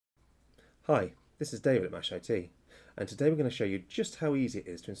Hi, this is David at Mash IT, and today we're going to show you just how easy it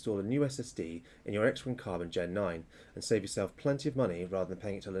is to install a new SSD in your X1 Carbon Gen 9 and save yourself plenty of money rather than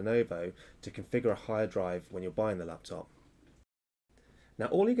paying it to Lenovo to configure a higher drive when you're buying the laptop. Now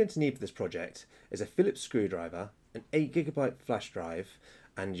all you're going to need for this project is a Phillips screwdriver, an 8GB flash drive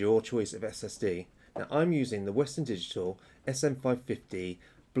and your choice of SSD. Now I'm using the Western Digital SM550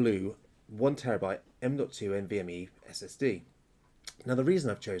 Blue 1TB M.2 NVMe SSD. Now the reason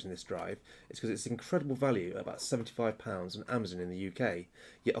I've chosen this drive is because it's incredible value at about £75 on Amazon in the UK,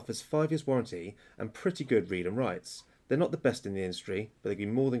 yet offers 5 years warranty and pretty good read and writes. They're not the best in the industry, but they can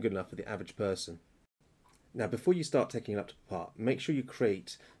be more than good enough for the average person. Now before you start taking your laptop apart, make sure you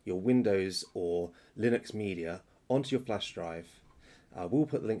create your Windows or Linux media onto your flash drive. We'll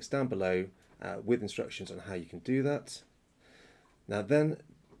put the links down below with instructions on how you can do that. Now then,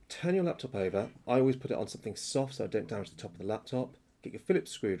 turn your laptop over. I always put it on something soft so I don't damage the top of the laptop. Get your Phillips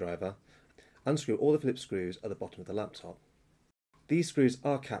screwdriver, unscrew all the Phillips screws at the bottom of the laptop. These screws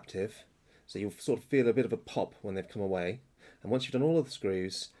are captive, so you'll sort of feel a bit of a pop when they've come away. And once you've done all of the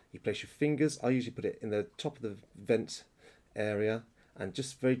screws, you place your fingers, I usually put it in the top of the vent area, and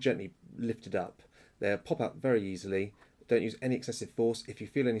just very gently lift it up. They'll pop out very easily. Don't use any excessive force. If you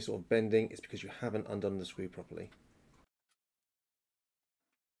feel any sort of bending, it's because you haven't undone the screw properly.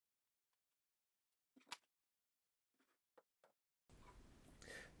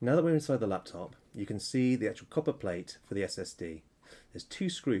 Now that we're inside the laptop, you can see the actual copper plate for the SSD. There's 2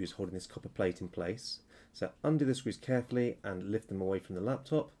 screws holding this copper plate in place. So undo the screws carefully and lift them away from the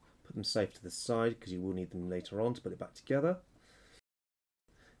laptop. Put them safe to the side because you will need them later on to put it back together.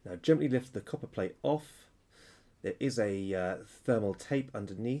 Now gently lift the copper plate off. There is a thermal tape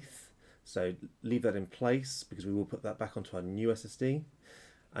underneath, so leave that in place because we will put that back onto our new SSD.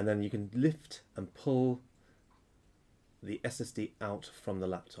 And then you can lift and pull the SSD out from the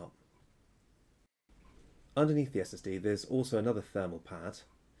laptop. Underneath the SSD there's also another thermal pad.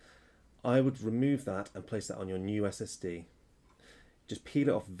 I would remove that and place that on your new SSD. Just peel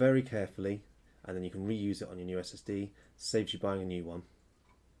it off very carefully and then you can reuse it on your new SSD. Saves you buying a new one.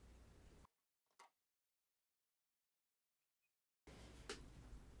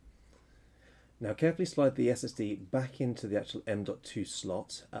 Now carefully slide the SSD back into the actual M.2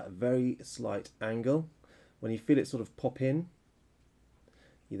 slot at a very slight angle. When you feel it sort of pop in,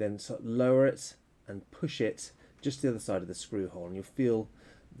 you then sort of lower it and push it just to the other side of the screw hole, and you'll feel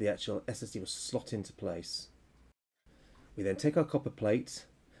the actual SSD will slot into place. We then take our copper plate,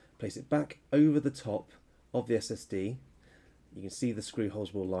 place it back over the top of the SSD. You can see the screw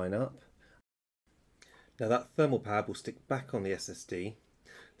holes will line up. Now that thermal pad will stick back on the SSD.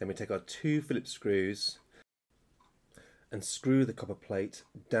 Then we take our 2 Phillips screws and screw the copper plate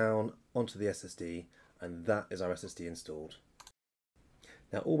down onto the SSD, and that is our SSD installed.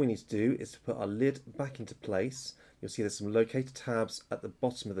 Now all we need to do is to put our lid back into place. You'll see there's some locator tabs at the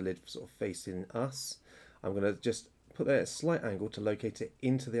bottom of the lid sort of facing us. I'm going to just put that at a slight angle to locate it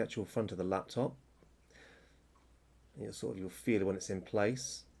into the actual front of the laptop. And you'll feel it when it's in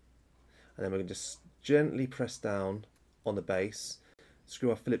place. And then we're going to just gently press down on the base, screw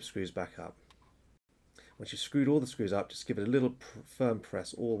our Phillips screws back up. Once you've screwed all the screws up, just give it a little firm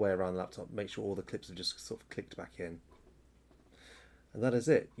press all the way around the laptop. Make sure all the clips have just sort of clicked back in. And that is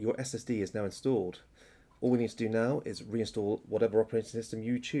it. Your SSD is now installed. All we need to do now is reinstall whatever operating system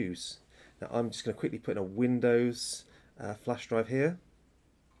you choose. Now I'm just going to quickly put in a Windows flash drive here.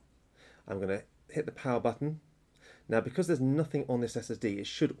 I'm going to hit the power button. Now because there's nothing on this SSD, it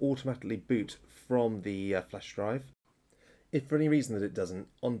should automatically boot from the flash drive. If for any reason that it doesn't,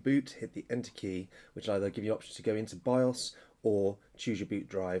 on boot hit the enter key, which will either give you options to go into BIOS or choose your boot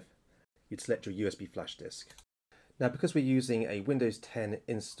drive. You'd select your USB flash disk. Now because we're using a Windows 10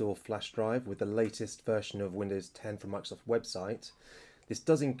 install flash drive with the latest version of Windows 10 from Microsoft website, this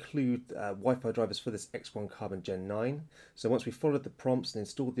does include Wi-Fi drivers for this X1 Carbon Gen 9. So once we followed the prompts and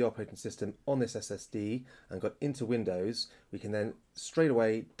installed the operating system on this SSD and got into Windows, we can then straight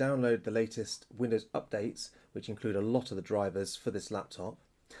away download the latest Windows updates, which include a lot of the drivers for this laptop.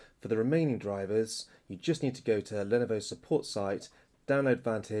 For the remaining drivers, you just need to go to Lenovo's support site, download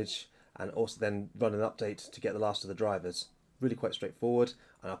Vantage, and also then run an update to get the last of the drivers. Really quite straightforward,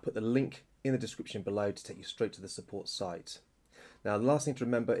 and I'll put the link in the description below to take you straight to the support site. Now the last thing to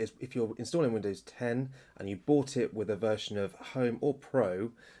remember is if you're installing Windows 10 and you bought it with a version of Home or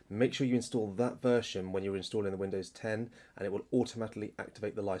Pro, make sure you install that version when you're installing the Windows 10 and it will automatically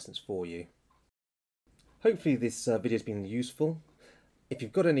activate the license for you. Hopefully this video has been useful. If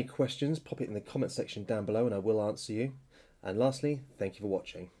you've got any questions, pop it in the comment section down below and I will answer you. And lastly, thank you for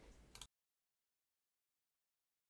watching.